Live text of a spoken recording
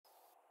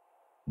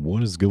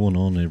What is going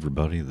on,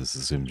 everybody? This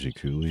is MG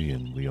Cooley,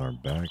 and we are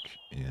back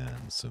in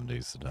 7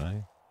 Days to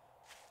Die.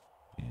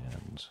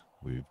 And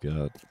we've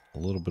got a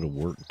little bit of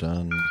work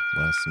done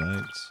last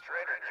night.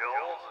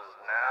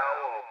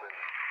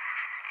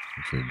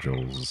 Trader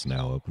Joel's is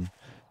now open.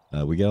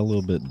 We got a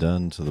little bit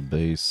done to the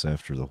base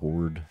after the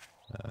horde.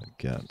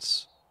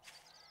 Got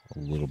a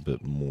little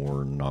bit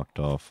more knocked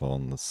off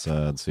on the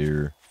sides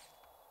here.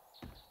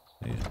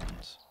 And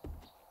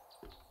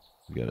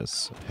we got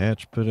a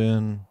hatch put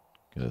in.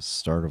 Got a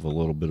start of a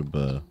little bit of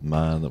a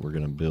mine that we're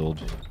going to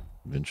build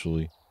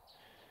eventually.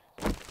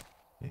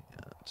 And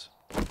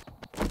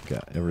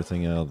got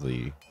everything out of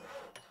the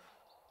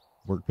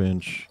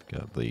workbench.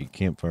 Got the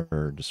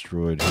campfire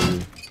destroyed here.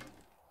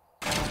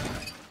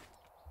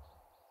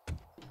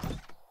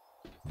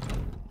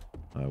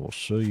 I will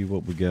show you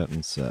what we got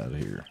inside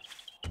here.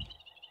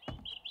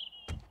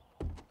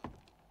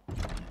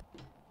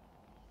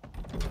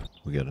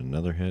 We got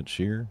another hatch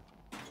here.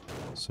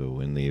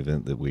 So in the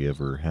event that we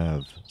ever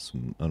have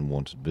some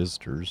unwanted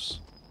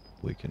visitors,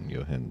 we can go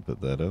ahead and put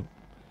that up.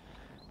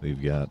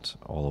 We've got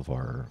all of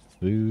our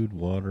food,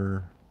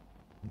 water,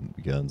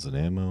 guns and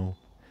ammo,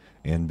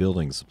 and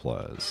building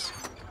supplies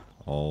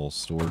all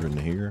stored in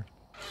here.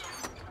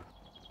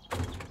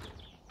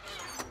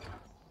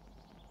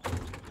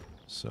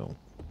 So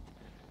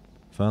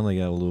finally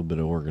got a little bit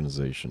of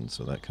organization,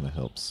 so that kind of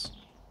helps.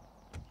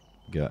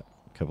 Got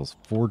a couple of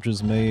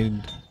forges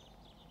made,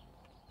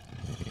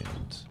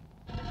 and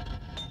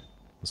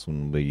this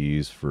one will be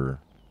used for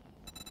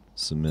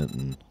cement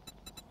and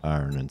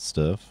iron and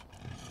stuff.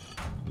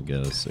 We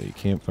got us a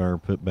campfire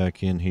put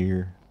back in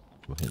here.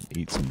 Go ahead and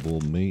eat some bull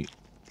meat.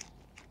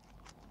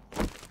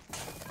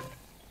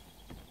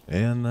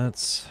 And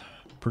that's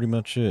pretty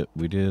much it.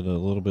 We did a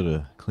little bit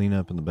of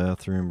cleanup in the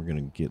bathroom. We're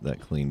going to get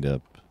that cleaned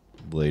up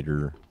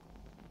later.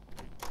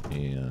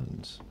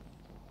 And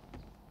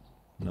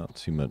not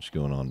too much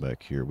going on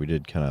back here. We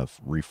did kind of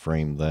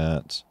reframe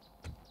that.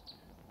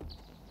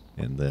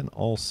 And then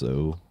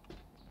also,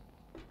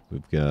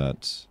 we've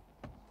got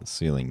the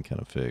ceiling kind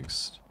of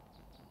fixed.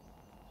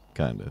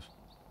 Kind of.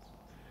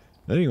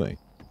 But anyway,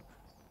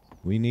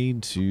 we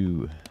need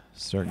to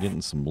start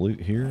getting some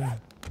loot here.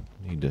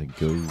 Need to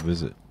go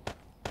visit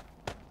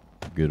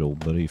our good old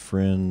buddy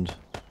friend,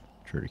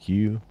 Trader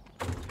Hugh.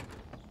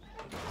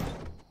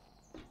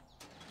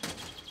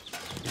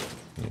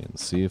 And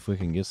see if we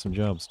can get some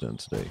jobs done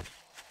today.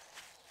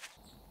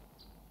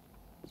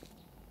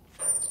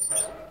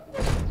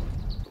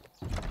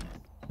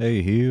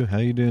 Hey Hugh, how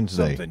you doing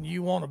today? Something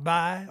you want to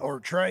buy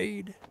or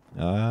trade?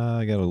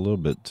 I got a little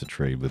bit to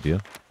trade with you.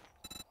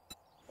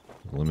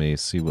 Let me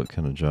see what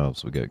kind of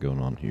jobs we got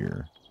going on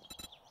here.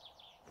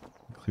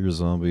 Clear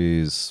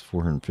zombies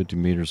 450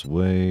 meters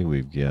away.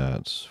 We've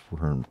got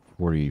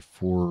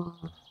 444.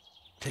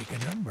 Take a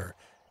number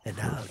and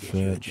I'll get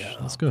you a job.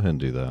 Let's go ahead and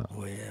do that.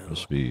 Well, This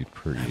should be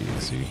pretty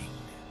easy.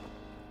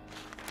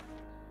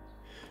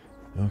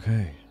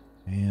 Okay.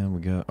 And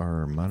we got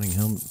our mining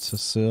helmet to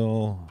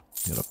sell.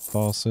 Got a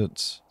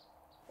faucet.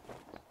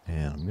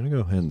 And I'm going to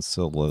go ahead and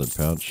sell the leather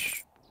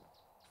pouch.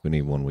 If we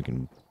need one, we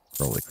can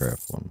probably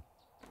craft one.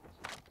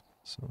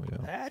 So, yeah.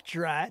 That's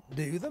right.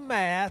 Do the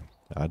math.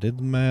 I did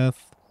the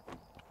math.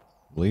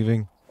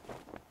 Leaving.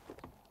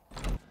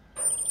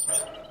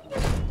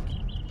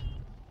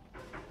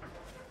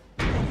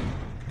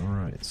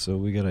 Alright, so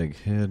we got to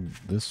head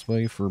this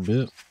way for a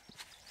bit.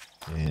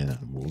 And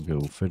we'll go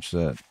fetch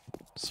that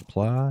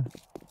supply.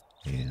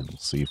 And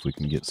see if we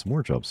can get some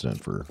more jobs done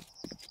for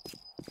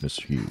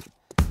Mr. Hugh.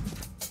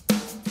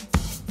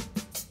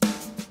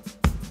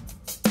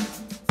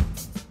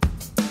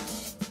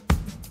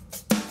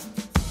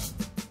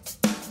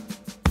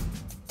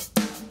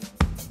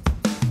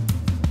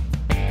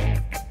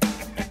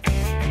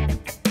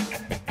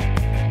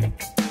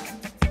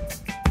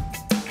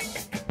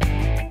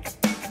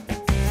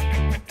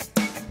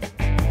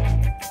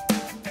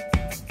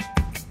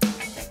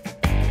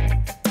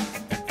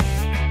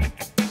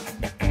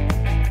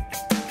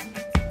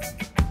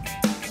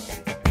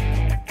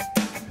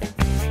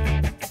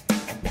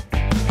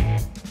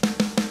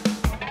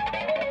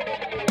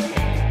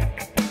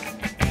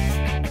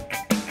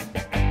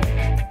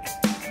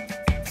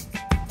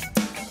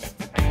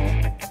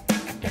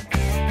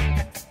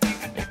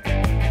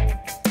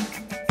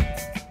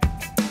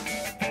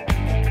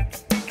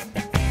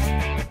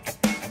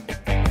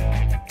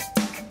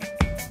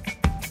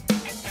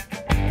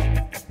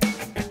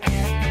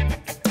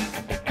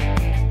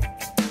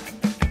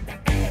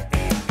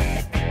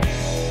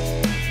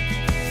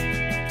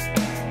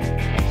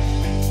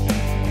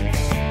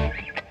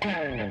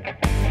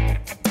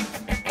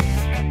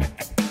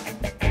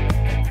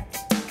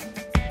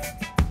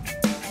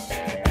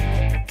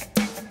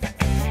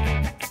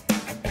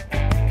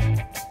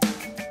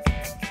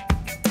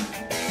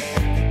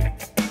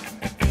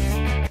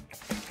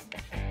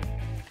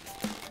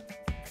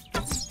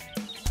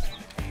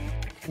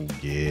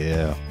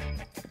 Yeah.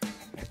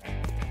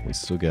 We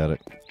still got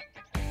it.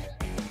 Oh,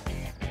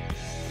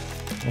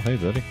 hey,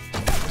 buddy.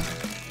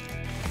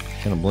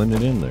 Kind of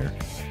blended in there.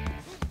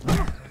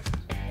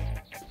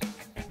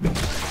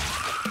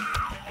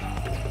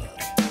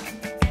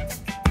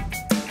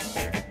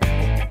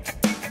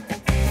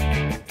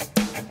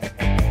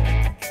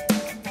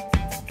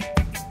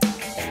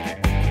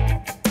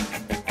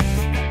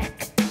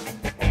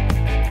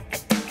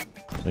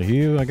 Hey,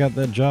 Hugh, I got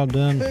that job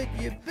done. Could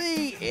you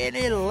be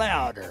any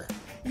louder?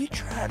 You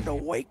trying to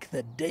wake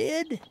the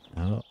dead?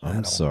 Oh, I I'm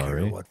don't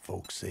sorry. care what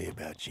folks say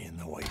about you in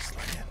the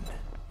wasteland.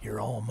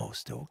 You're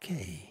almost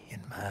okay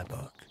in my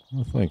book.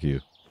 Well, thank you.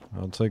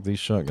 I'll take these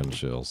shotgun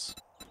shells.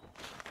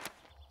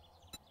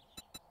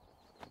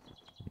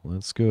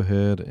 Let's go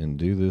ahead and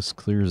do this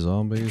clear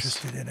zombies.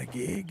 Interested in a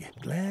gig?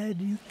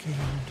 Glad you came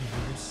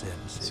to your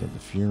senses. It's at the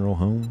funeral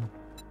home.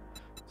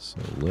 So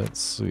let's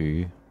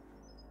see.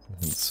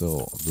 And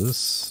sell this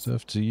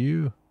stuff to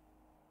you.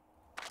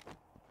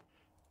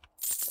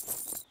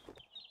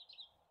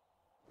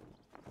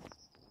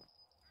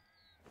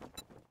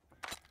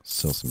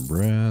 Sell some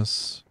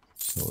brass.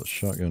 Sell a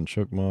shotgun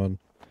choke mod.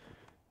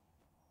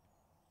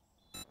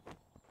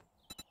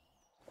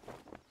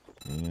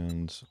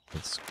 And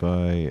let's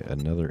buy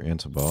another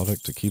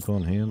antibiotic to keep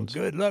on hand.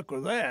 Well, good luck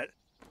with that.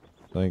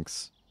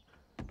 Thanks.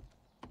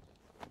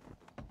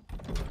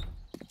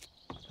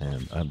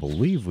 And I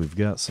believe we've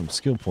got some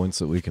skill points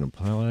that we can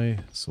apply,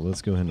 so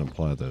let's go ahead and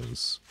apply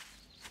those.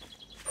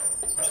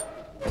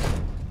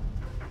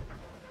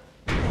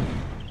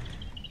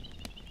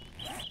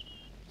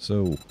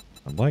 So,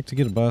 I'd like to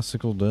get a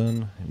bicycle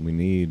done, and we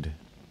need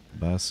a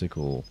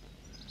bicycle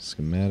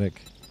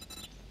schematic.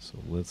 So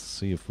let's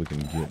see if we can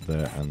get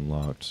that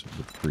unlocked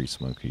with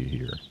Grease Monkey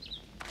here.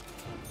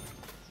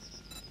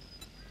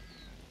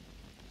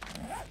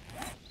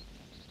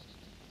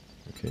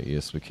 Okay,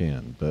 yes we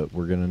can, but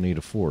we're going to need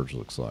a forge,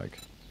 looks like.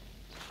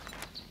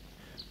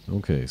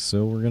 Okay,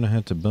 so we're going to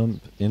have to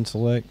bump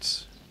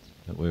intellect.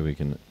 That way we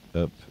can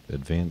up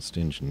advanced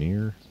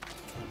engineer.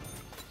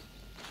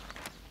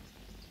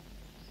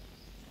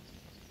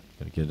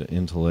 Gotta get an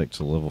intellect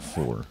to level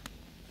 4.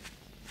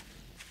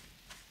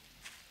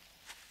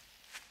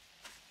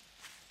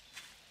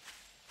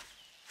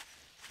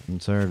 I'm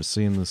tired of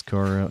seeing this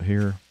car out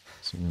here,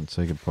 so I'm going to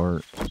take it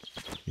apart.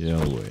 Get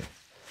out of the way.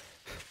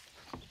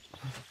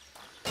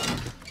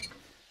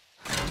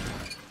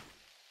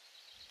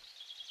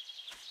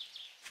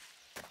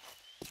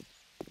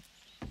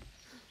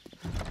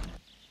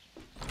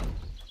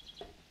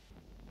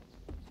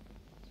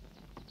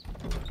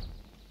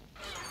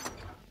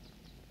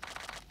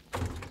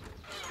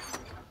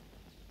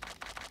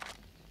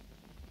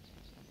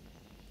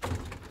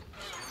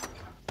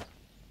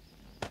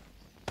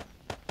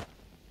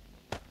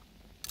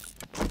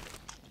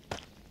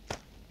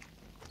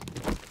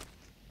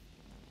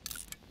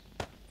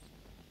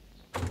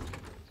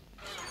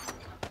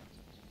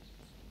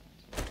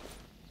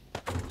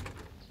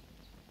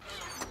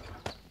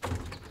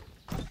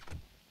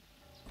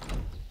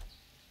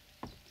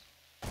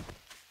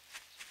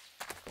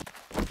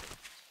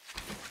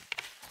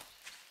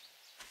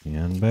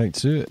 And back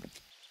to it.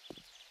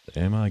 The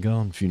Am I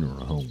Gone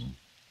Funeral Home.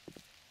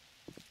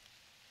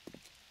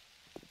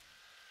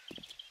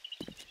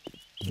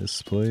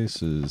 This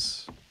place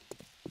is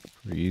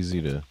pretty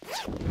easy to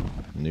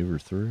maneuver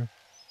through.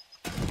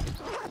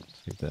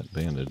 Take that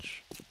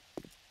bandage.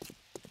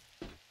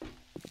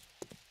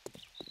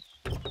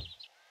 2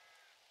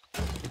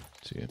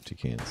 empty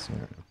cans. All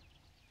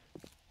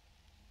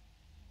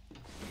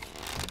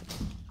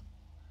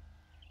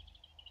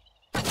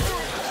right.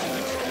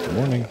 Good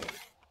morning.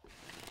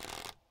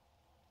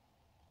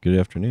 Good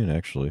afternoon,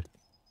 actually.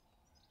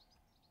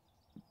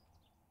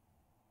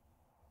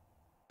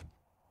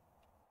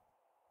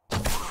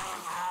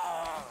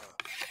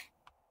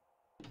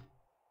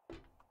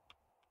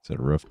 It's had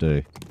a rough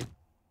day.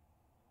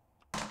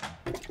 And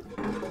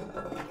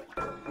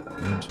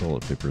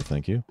toilet paper,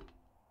 thank you.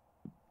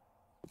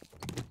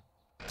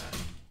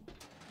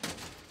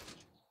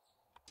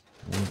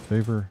 All in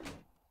favor?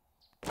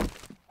 A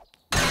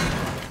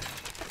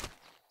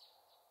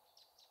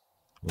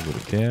little bit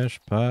of cash,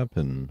 pipe,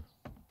 and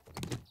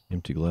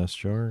empty glass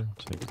jar.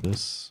 Take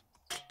this.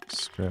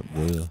 Scrap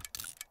the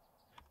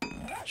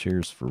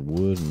chairs for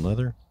wood and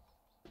leather.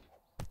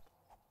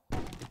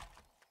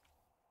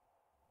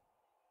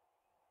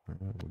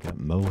 Alright, we got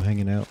Mo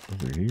hanging out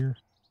over here.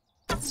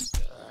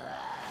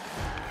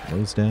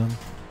 Mo's down.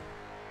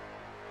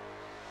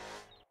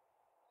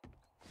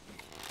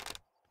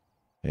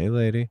 Hey,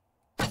 lady.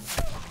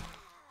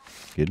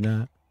 Good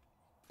night.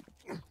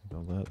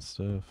 All that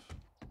stuff.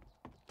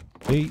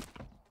 Pete,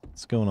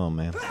 what's going on,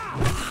 man?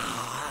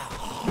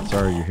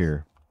 Sorry you're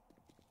here.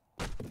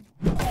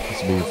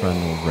 This will be your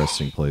final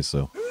resting place,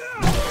 though.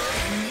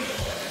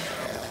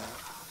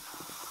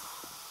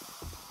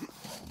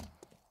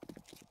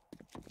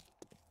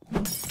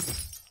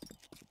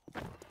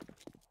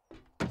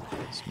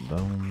 Some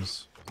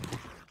bones.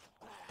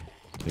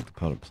 Take the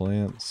pot of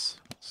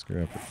plants.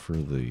 Scrap it for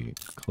the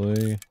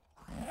clay.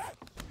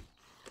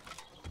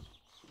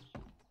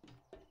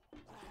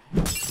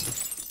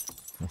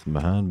 Nothing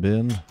behind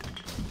bin.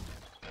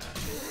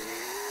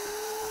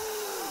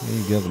 Yeah,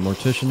 you got the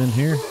mortician in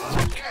here.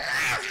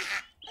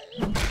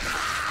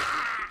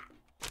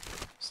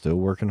 Still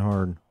working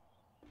hard.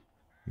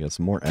 We got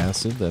some more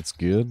acid. That's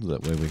good.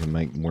 That way we can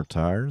make more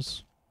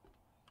tires.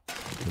 A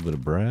little bit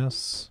of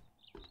brass.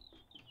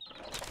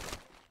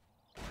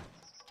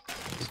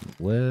 Some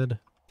lead.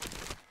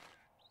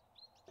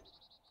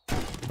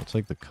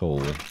 take the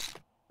coal.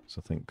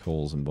 So I think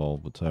coal's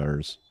involved with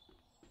tires.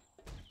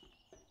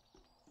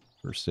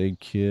 First aid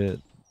kit.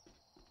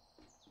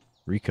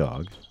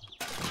 Recog.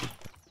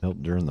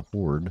 Help during the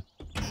horde.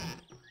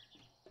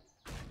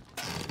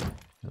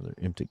 Another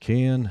empty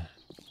can.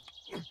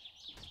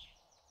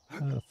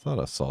 I thought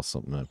I saw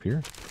something up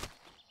here.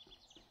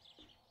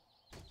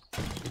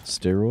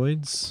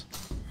 Steroids.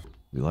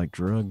 We like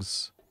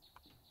drugs.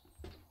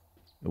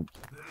 Oh,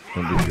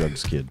 don't do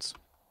drugs, kids.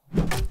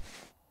 A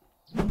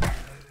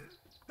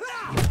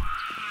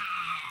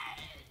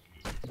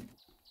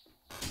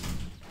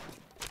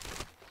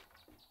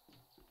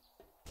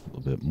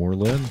little bit more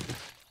lead.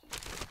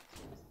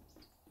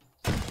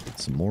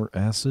 Some more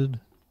acid.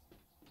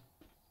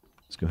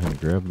 Let's go ahead and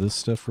grab this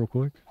stuff real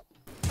quick.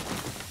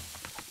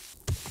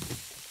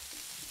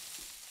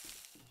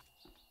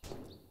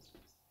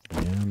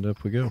 And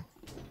up we go.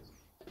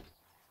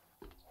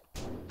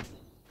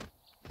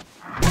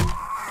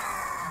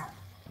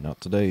 Not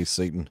today,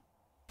 Satan.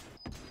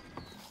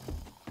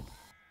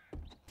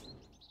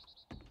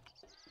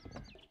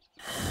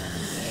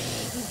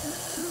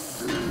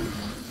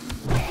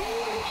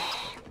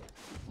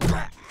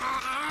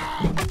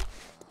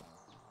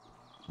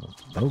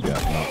 Oh,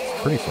 got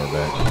knocked pretty far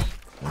back.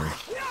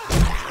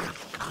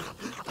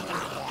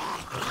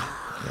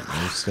 Got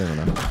no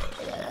stamina.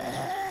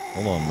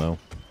 Hold on, Mo.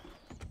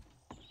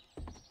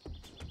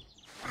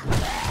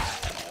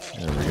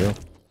 There we go.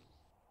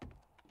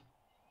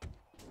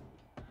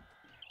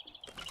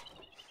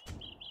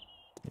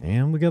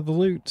 And we got the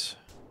loot.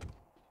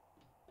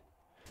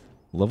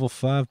 Level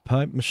 5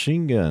 pipe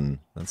machine gun.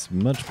 That's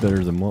much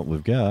better than what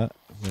we've got.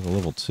 We have a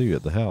level 2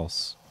 at the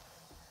house.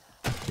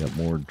 Got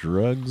more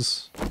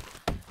drugs.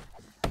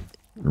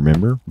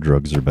 Remember,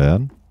 drugs are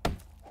bad.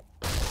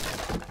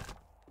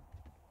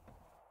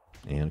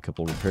 And a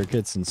couple repair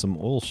kits and some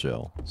oil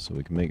shell. So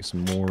we can make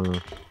some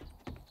more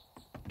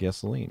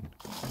gasoline.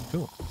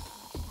 Cool.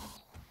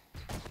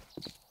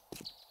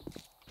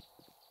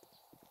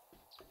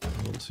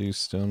 Level 2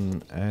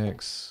 stone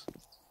axe.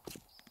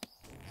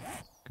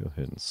 Go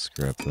ahead and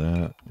scrap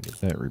that. Get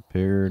that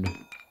repaired.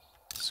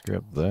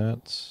 Scrap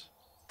that.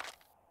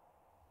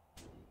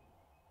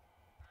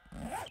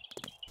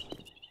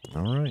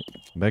 Alright,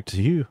 back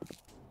to you.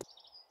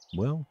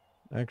 Well,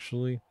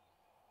 actually,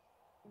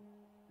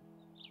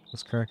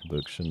 this crack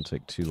book shouldn't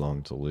take too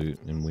long to loot,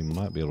 and we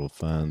might be able to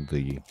find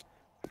the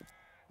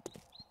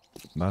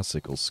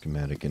bicycle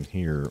schematic in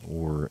here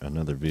or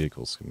another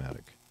vehicle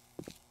schematic.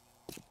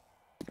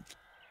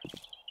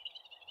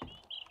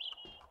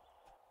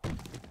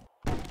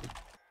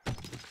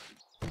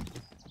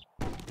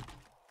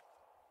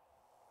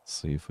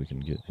 See if we can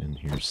get in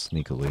here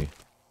sneakily.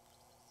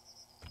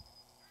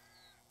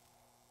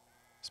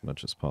 As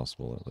much as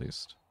possible, at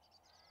least.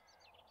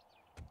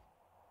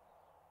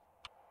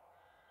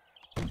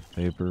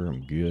 Paper,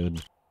 I'm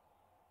good.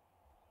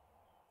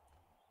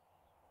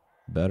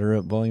 Batter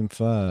Up Volume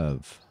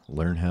 5.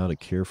 Learn how to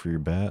care for your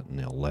bat and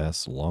it'll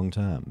last a long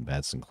time.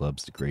 Bats and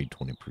clubs degrade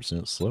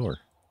 20% slower.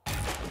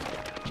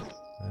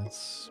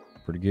 That's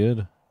pretty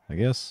good, I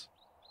guess.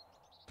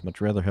 Much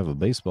rather have a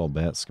baseball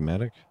bat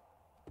schematic.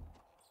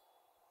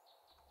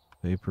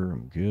 Paper,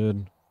 I'm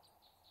good.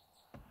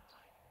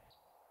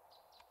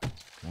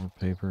 More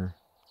paper.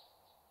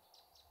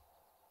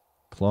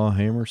 Claw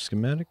hammer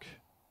schematic.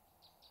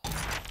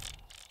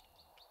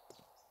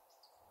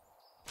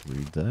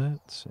 Read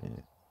that.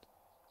 And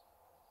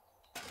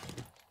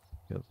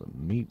got the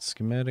meat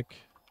schematic.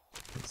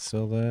 Let's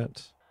sell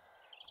that.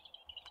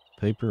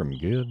 Paper, I'm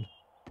good.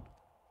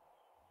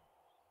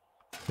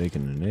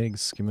 Bacon and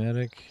eggs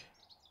schematic.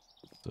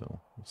 So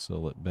we'll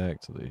sell it back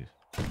to the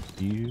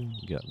Hugh.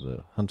 Got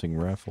the hunting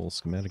rifle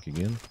schematic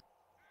again.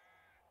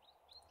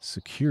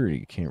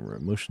 Security camera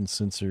motion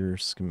sensor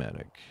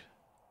schematic.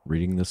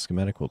 Reading this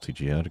schematic will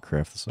teach you how to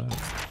craft the side.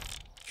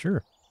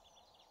 Sure.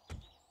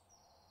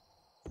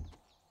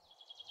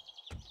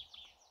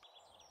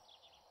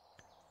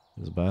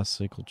 There's a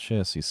bicycle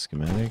chassis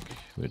schematic,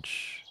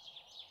 which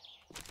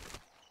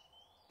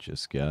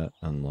just got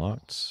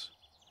unlocked.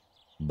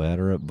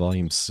 Batter Up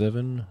Volume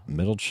 7,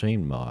 metal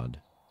chain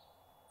mod.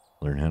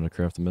 Learn how to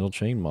craft the metal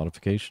chain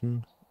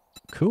modification.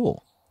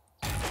 Cool.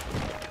 I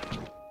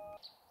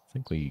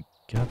think we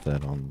got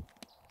that on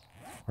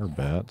our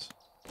bat.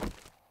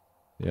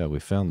 Yeah, we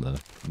found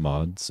the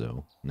mod,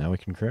 so now we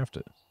can craft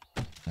it.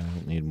 I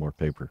don't need more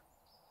paper.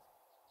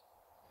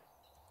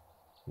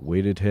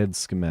 Weighted head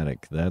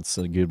schematic. That's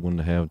a good one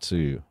to have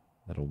too.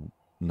 That'll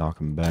knock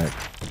them back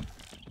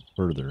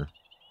further.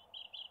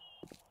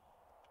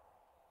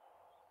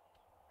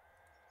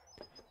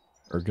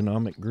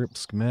 Ergonomic grip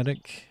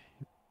schematic.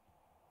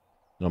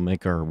 It'll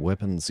make our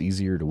weapons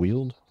easier to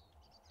wield.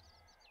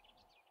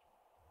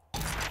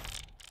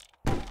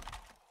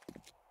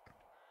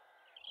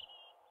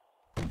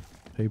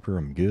 Paper,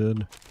 I'm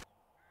good.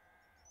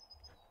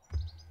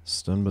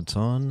 Stun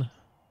baton.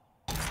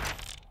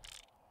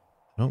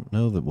 I don't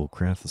know that we'll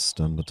craft the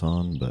stun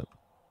baton, but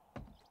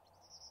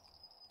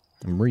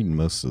I'm reading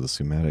most of the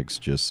schematics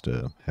just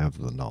to have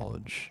the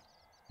knowledge,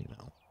 you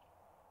know.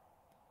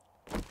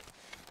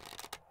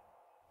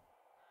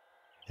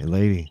 Hey,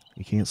 lady,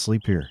 you can't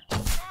sleep here.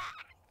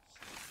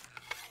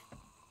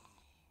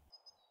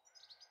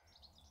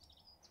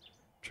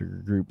 Trigger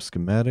group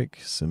schematic,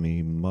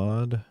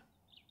 semi-mod.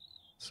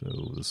 So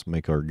let's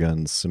make our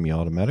guns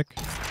semi-automatic.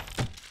 I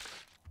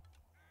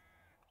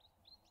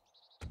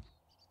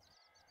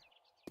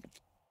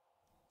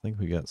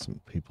think we got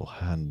some people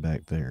hiding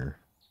back there.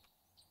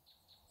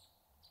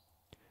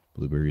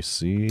 Blueberry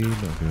seed,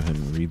 I'll go ahead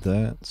and read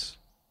that.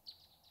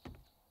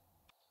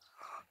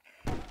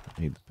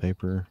 Need the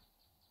paper.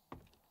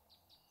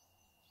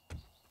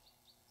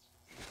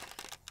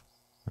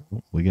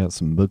 Oh, we got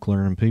some book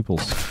learning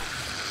peoples.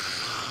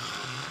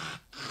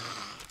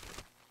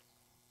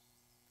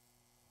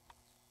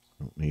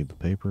 Don't need the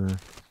paper.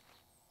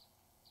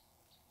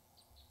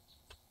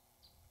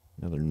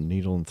 Another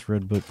needle and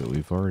thread book that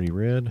we've already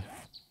read.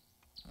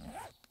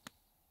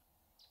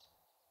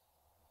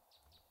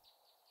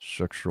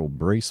 Structural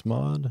brace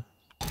mod.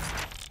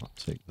 I'll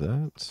take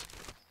that.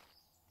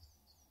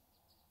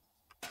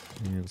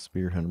 And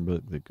spear hunter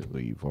book that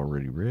we've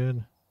already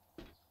read.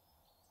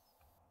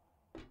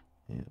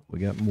 Yeah, we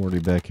got Morty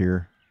back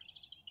here.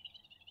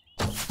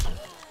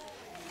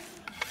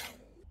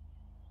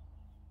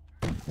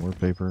 More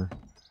paper.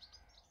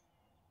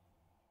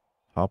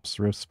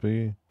 Hops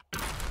recipe.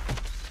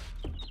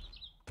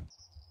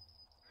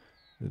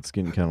 It's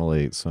getting kind of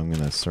late, so I'm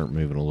going to start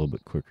moving a little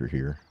bit quicker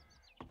here.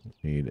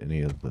 Don't need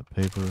any of the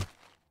paper.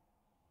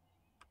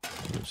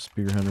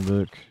 Spear hunter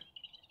book.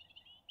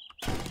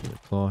 The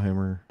claw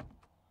hammer.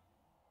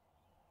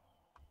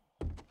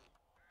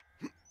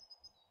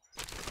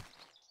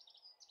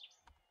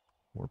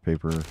 More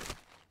paper.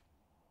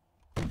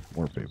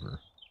 More paper.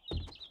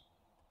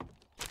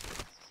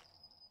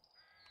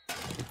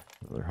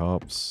 Another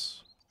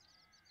hops.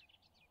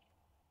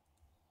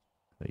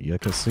 A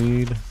yucca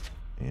seed.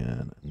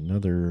 And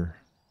another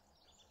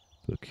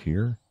book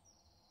here.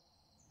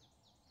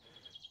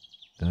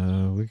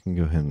 We can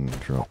go ahead and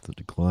drop the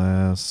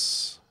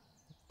glass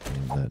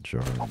in that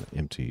jar, the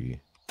empty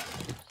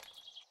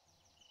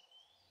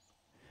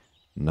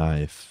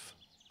knife.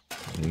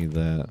 Need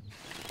that.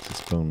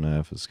 This bone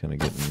knife is kind of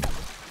getting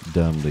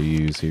dumb to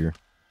use here.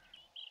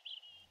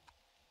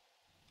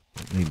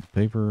 Need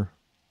paper.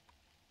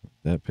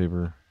 That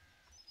paper.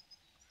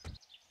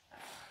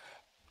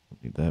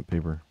 Need that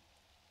paper.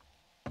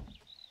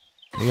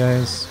 Hey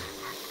guys.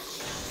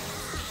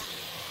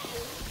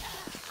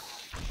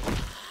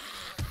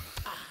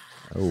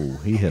 Oh,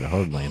 he hit a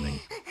hard landing.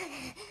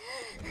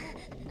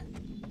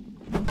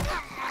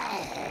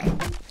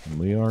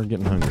 We are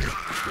getting hungry.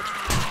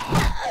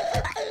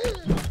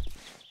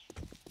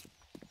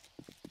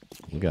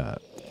 We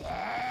got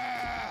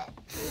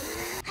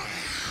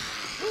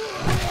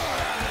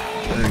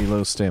very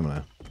low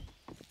stamina.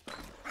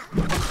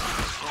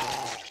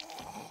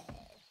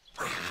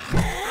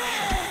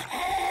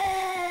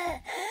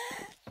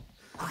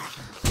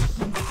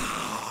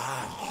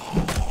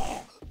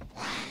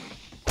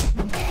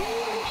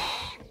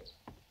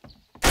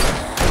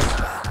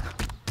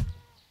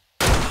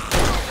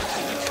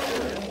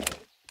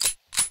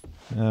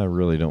 I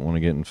really don't want to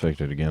get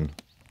infected again.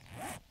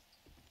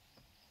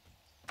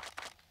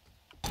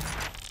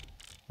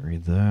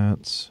 Read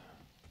that.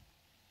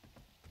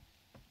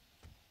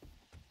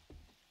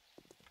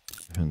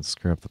 And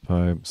scrap the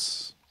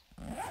pipes.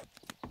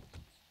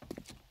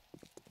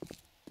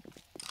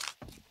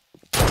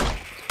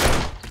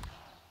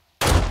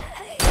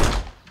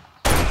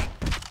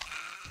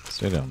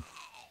 Stay down.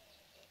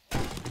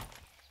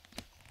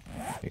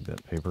 Take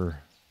that paper.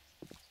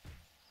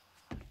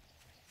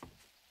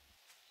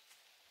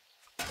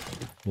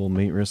 Little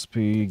meat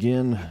recipe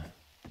again.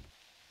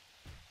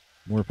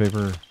 More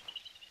paper.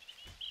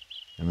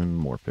 And then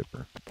more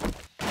paper.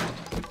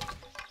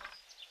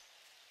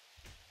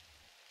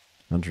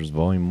 Hunters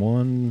Volume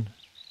 1.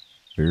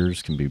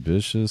 Bears can be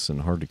vicious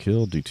and hard to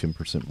kill. Do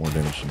 10% more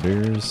damage to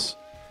bears.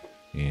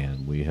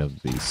 And we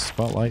have the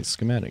spotlight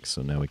schematic.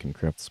 So now we can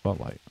craft the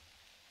spotlight.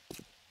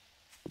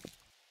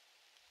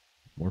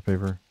 More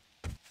paper.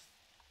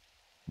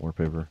 More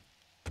paper.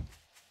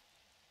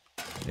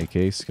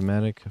 AK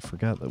schematic. I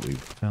forgot that we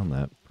found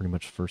that pretty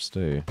much first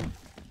day.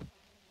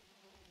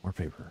 More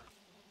paper.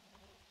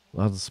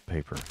 Lots of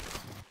paper.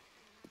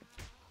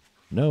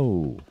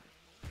 No.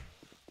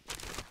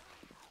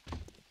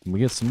 Can we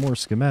get some more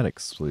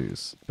schematics,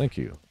 please? Thank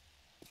you.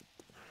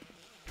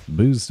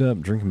 Boozed up,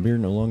 drinking beer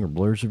no longer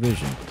blurs your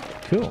vision.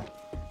 Cool.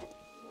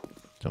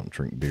 Don't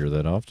drink beer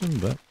that often,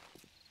 but...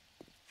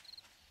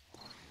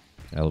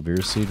 Aloe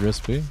vera seed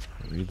recipe.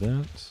 Read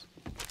that.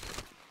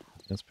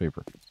 That's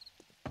paper.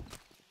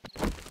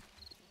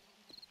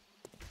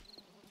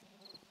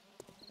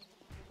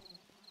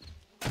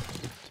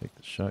 Take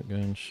the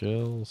shotgun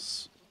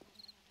shells.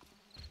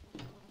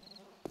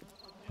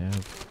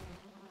 Have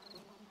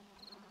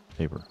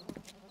paper,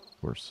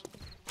 of course.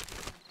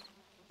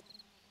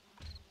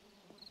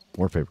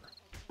 More paper.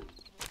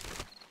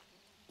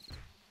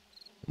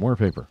 More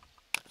paper.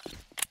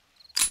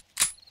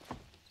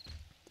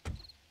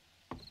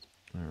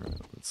 Alright,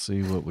 let's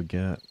see what we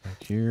got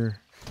back here.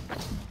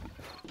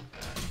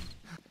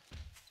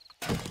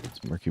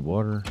 murky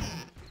water.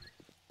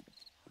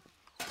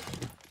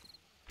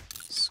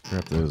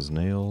 Scrap those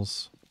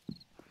nails.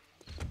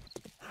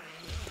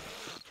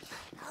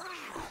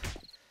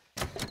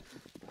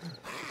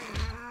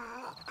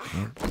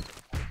 Oh,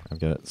 I've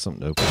got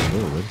something to open the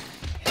door with.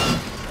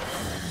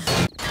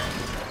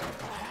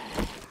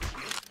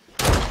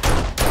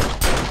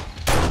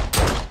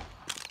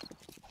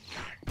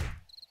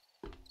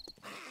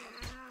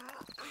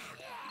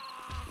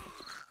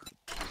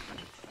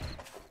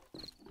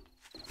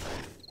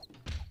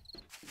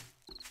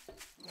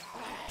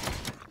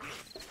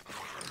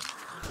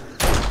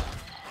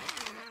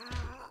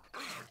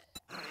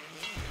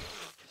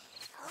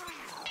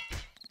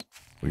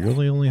 We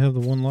really only have the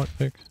one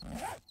lockpick?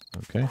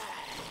 Okay.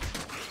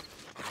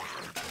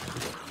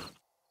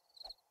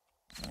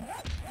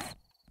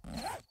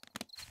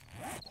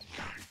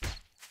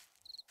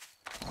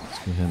 Let's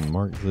go ahead and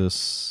mark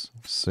this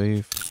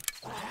safe.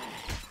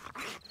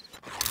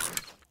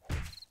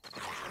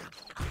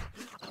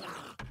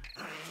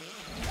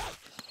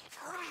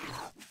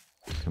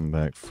 Come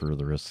back for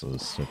the rest of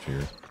this stuff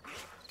here.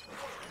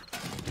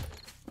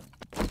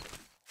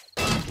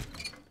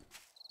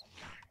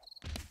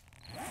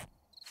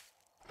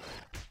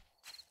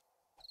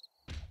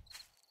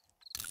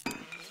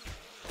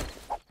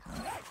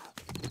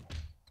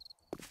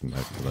 Come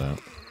back for that.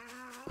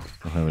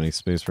 Don't have any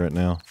space right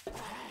now.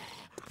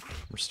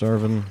 We're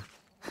starving.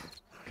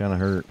 Kind of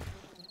hurt.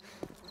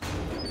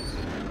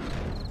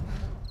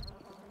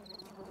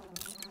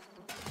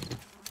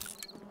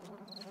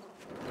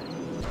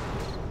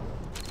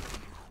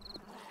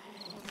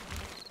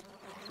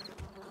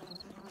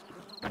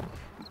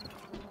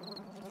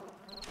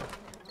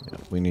 Yeah,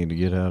 we need to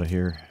get out of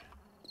here.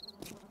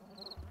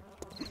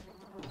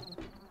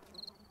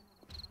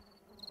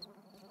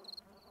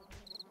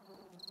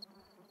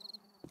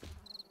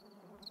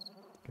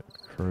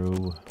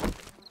 Crow.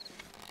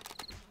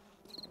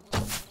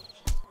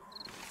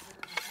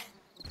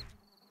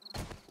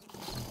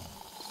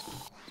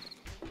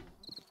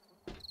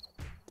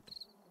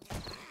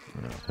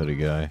 Hoodie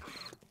guy.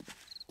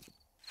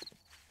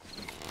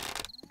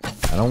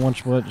 I don't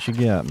want what you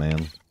got,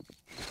 man.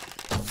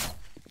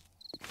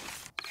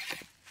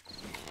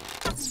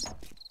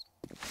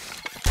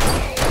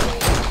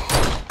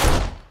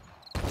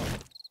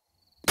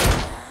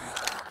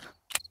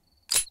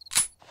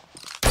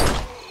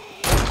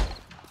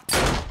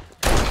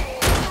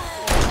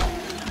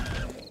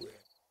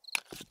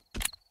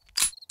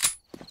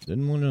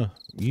 Didn't want to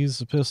use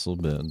the pistol,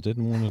 but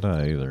didn't want to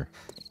die either.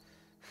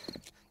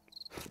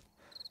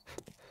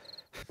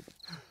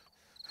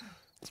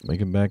 Let's make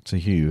it back to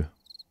Hugh.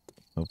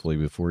 Hopefully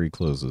before he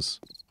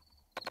closes.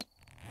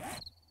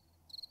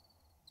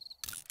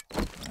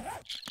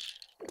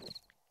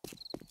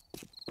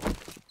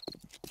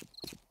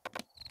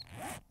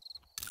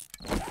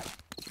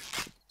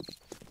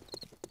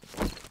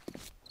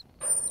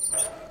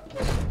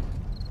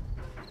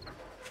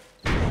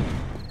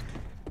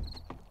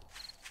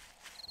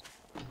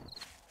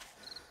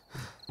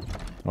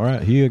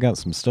 Alright, Hugh, I got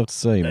some stuff to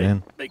say,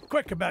 man. Be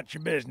quick about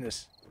your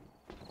business.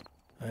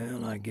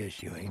 Well, I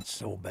guess you ain't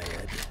so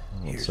bad.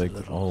 I'll Here's take a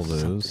little all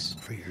those.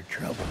 something for your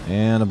trouble.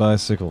 And a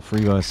bicycle.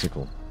 Free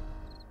bicycle.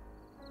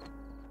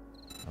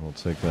 I will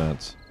take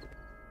that.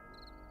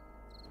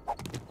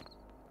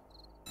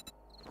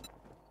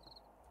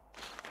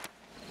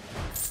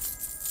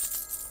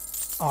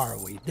 Are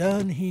we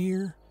done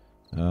here?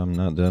 I'm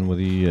not done with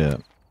you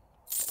yet.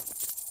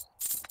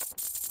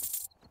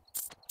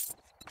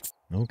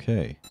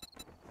 Okay.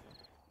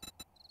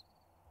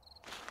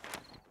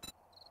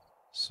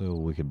 So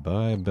we could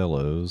buy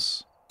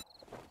bellows.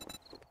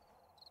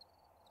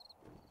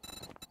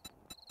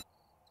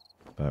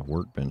 Buy a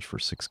workbench for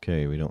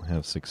 6K. We don't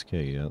have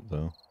 6K yet,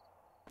 though.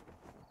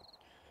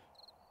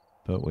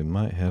 But we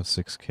might have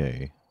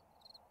 6K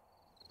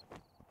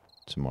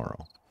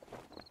tomorrow.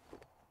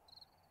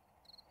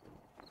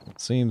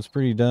 It seems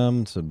pretty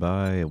dumb to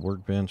buy a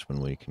workbench when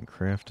we can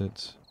craft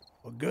it.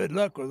 Well, good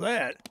luck with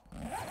that.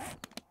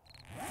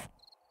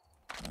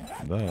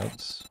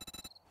 But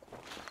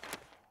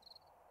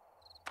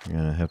I'm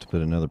gonna have to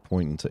put another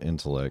point into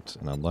intellect,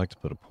 and I'd like to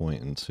put a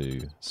point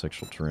into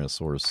sexual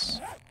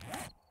tyrannosaurus.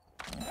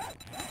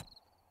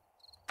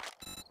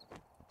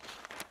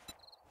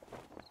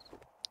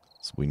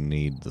 So we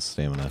need the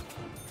stamina.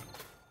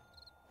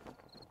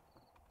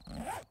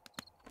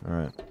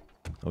 Alright.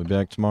 I'll be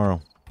back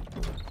tomorrow.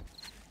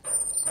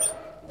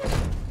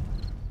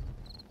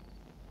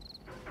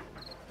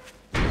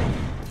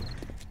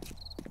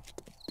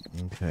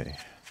 Okay.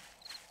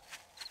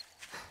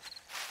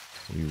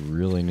 We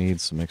really need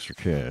some extra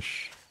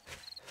cash.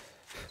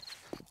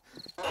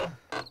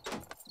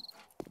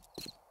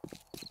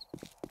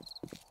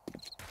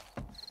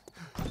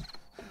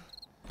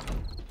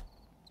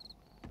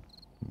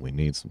 We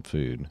need some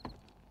food.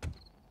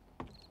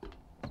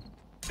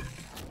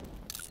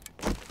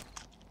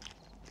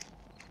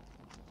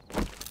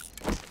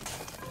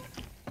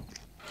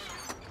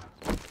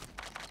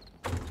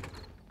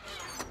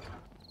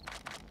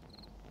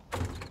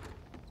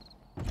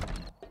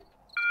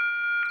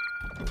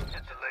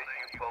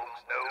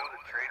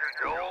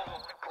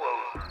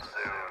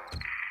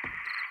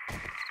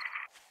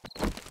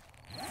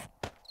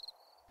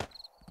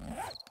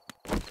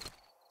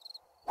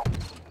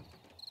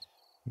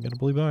 Got a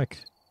blue bike.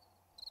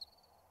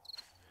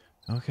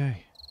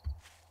 Okay.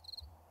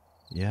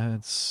 Yeah,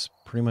 it's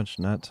pretty much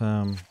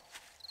nighttime.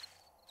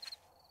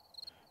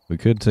 We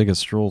could take a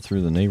stroll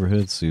through the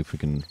neighborhood, see if we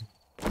can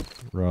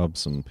rob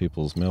some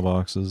people's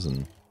mailboxes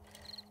and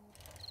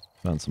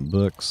find some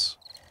books.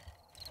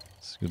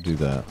 Let's go do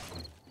that.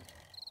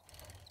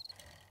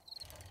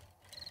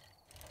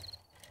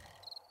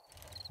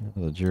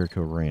 The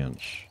Jericho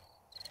Ranch.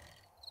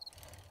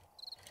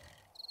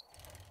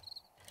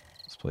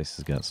 This place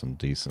has got some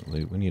decent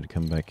loot. We need to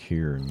come back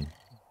here and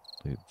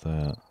loot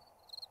that.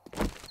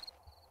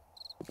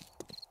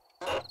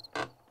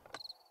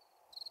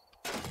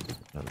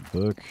 Another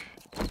book.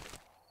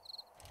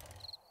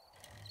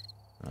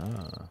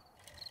 Ah.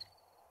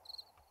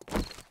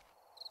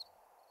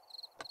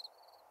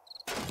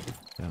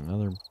 Got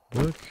another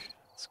book.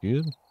 That's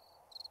good.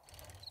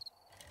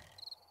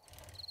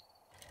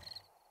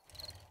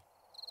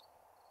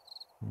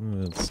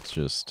 Let's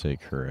just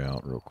take her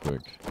out real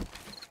quick.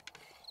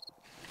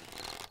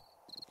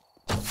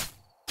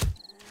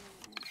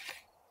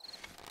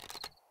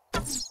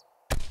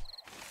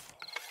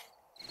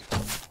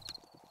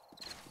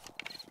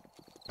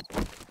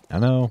 I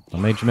know, I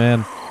made you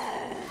mad.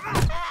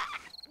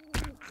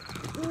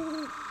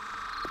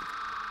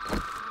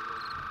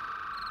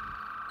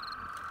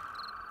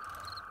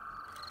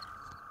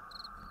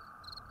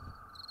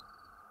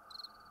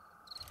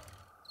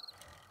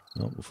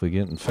 Well, if we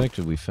get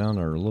infected, we found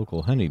our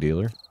local honey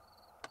dealer.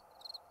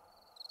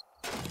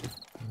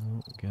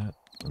 Oh, we got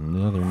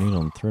another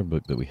needle and thread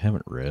book that we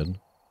haven't read.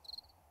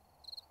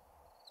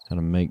 How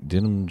to make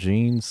denim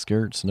jeans,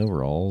 skirts, and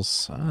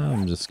overalls.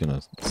 I'm just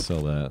gonna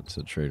sell that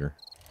to the trader.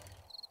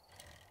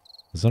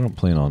 Because I don't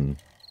plan on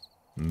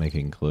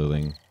making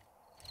clothing.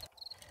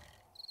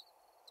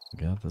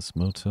 Got this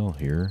motel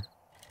here.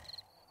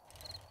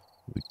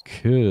 We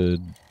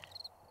could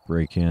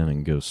break in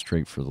and go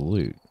straight for the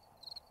loot.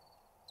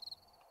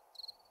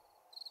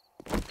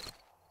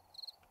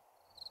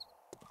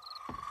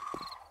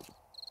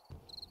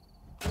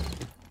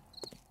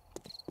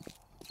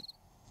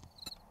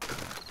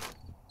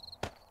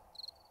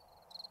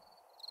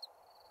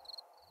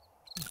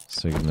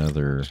 Let's take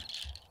another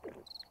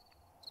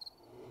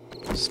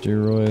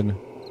steroid.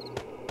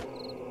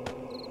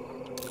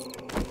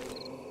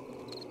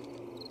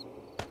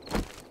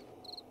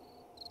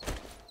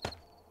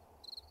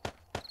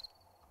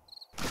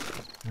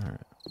 Alright,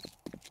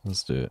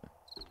 let's do it.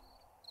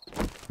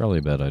 Probably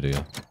a bad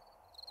idea.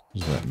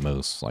 There's at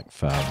most like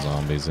 5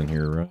 zombies in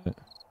here, right?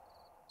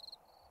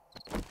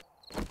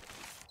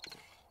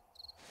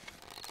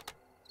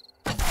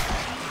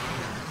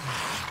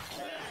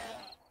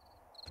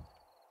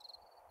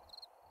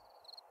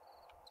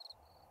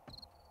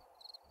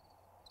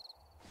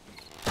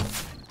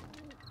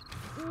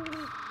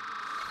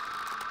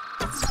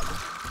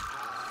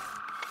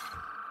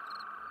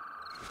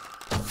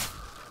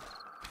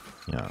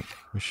 Yeah,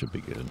 we should be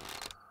good.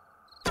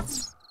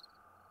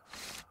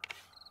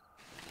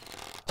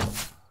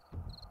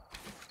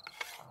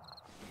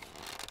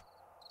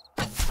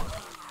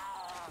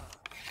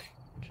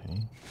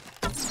 Okay.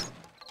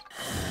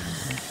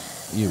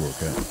 You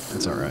woke up.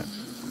 It's alright.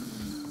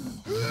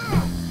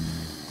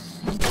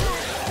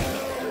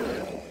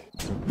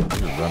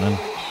 You're running.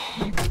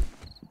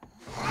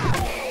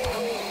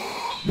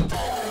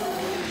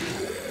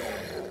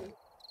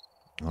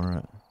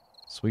 Alright.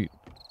 Sweet.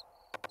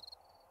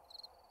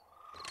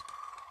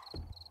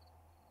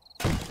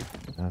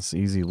 Nice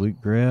easy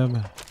loot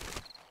grab.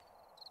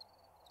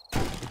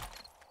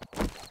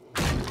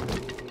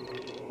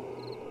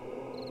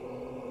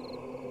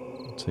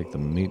 Take the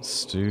meat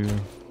stew.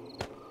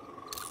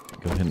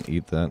 Go ahead and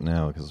eat that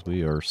now because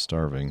we are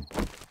starving.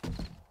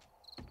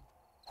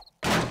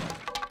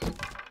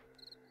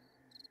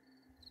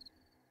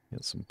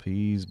 Get some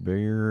peas,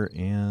 bear,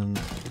 and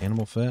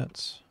animal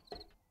fats.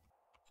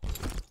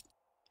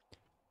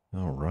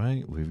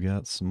 Alright, we've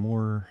got some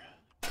more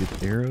good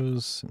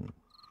arrows. And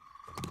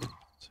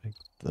take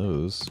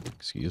those.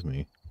 Excuse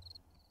me.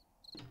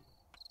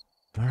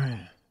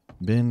 Alright.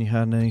 Ben, you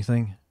hiding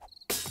anything?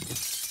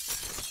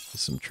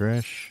 Some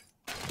trash.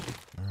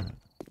 Alright.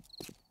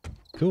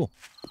 Cool.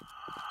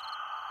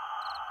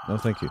 No,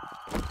 thank you.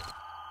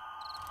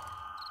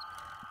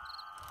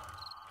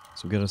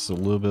 So we got us a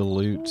little bit of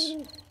loot.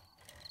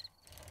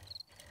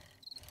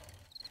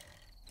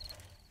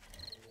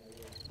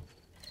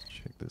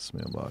 Check this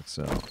mailbox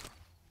out.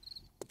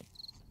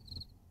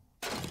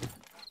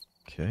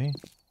 Okay.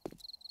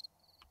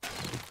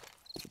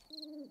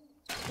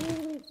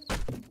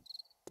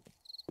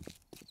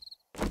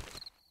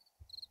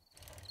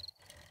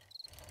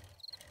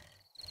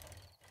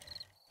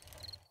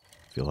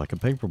 Feel like a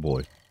paper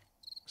boy,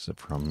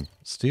 except for I'm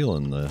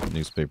stealing the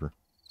newspaper.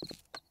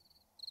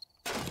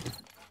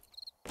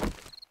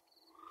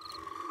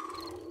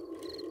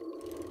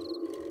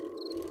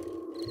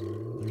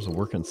 There's a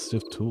working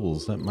stiff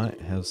tools. That might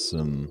have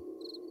some...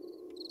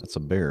 That's a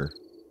bear.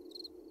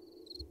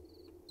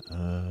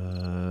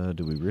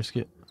 Do we risk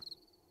it?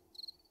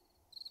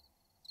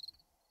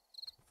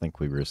 I think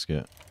we risk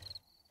it.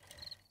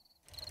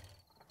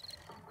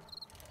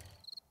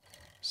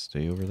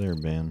 Stay over there,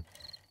 Ben.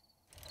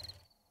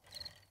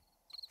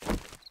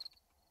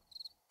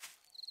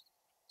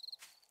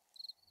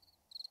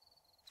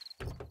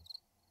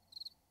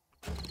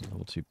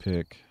 Level 2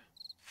 pick.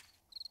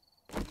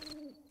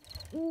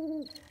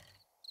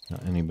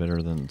 Not any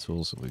better than the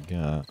tools that we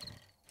got.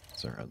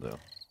 It's alright though.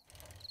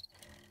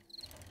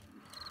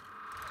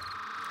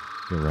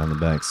 Go around the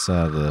back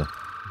side of the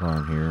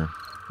barn here.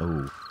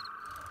 Oh.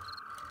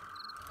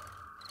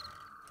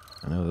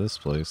 I know this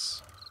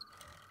place.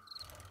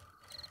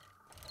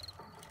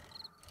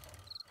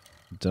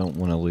 Don't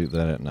want to loot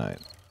that at night.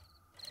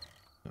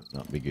 That would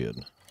not be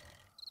good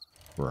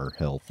for our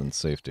health and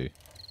safety.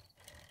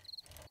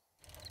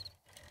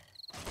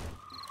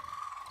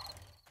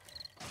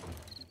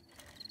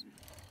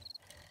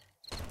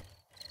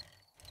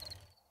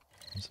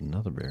 There's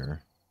another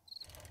bear.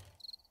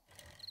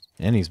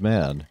 And he's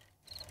mad.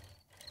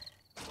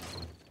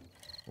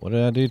 What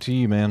did I do to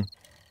you, man?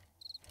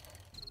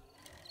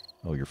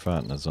 Oh, you're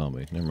fighting a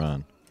zombie. Never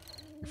mind.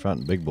 You're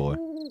fighting Big Boy.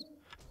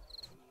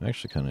 I'm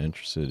actually kind of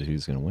interested in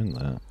who's going to win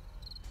that.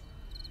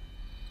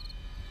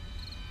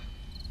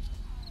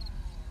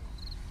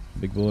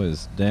 Big Boy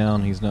is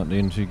down. He's not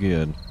doing too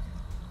good.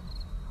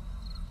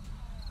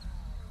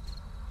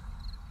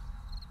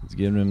 He's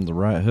giving him the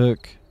right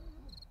hook.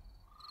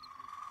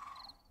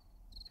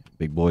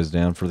 Big Boy's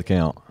down for the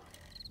count.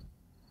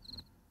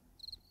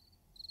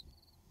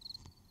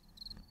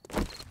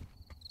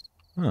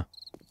 Huh.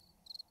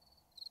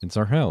 It's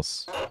our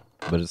house,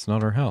 but it's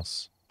not our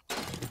house.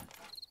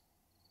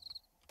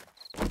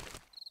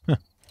 Huh.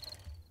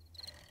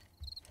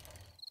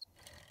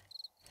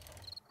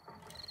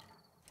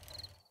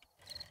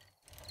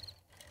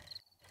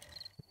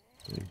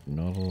 They're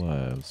not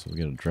alive, so we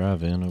gotta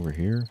drive in over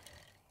here.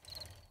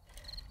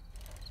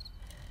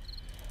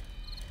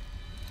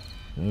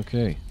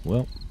 Okay,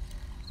 well,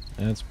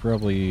 that's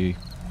probably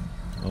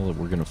all that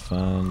we're gonna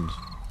find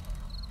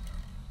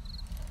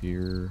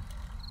here.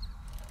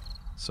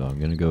 So I'm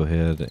going to go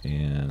ahead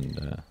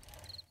and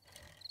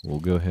we'll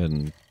go ahead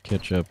and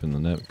catch up in the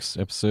next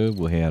episode.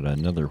 We'll have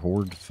another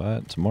horde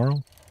fight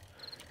tomorrow.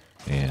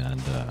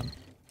 And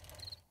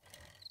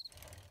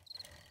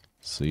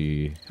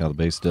see how the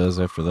base does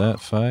after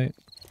that fight.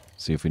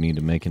 See if we need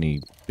to make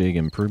any big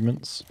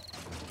improvements.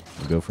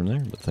 We'll go from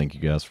there. But thank you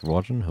guys for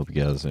watching. Hope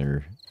you guys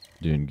are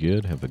doing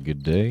good. Have a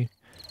good day.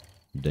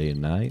 Day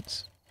and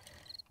night.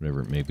 Whatever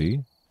it may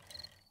be.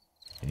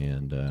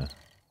 And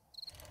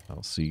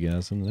I'll see you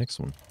guys in the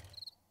next one.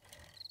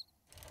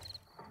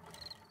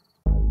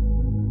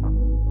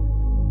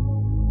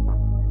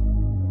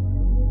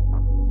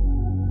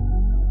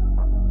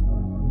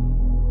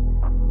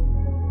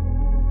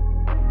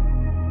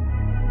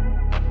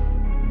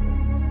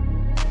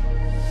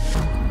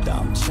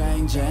 I'm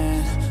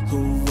changing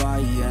who I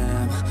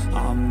am.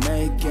 I'm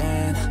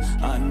making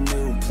a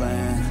new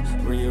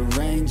plan,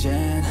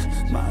 rearranging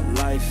my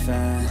life,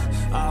 and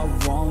I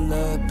won't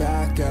look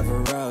back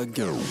ever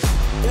again.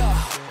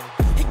 Yeah.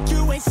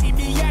 You ain't see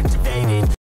me activated.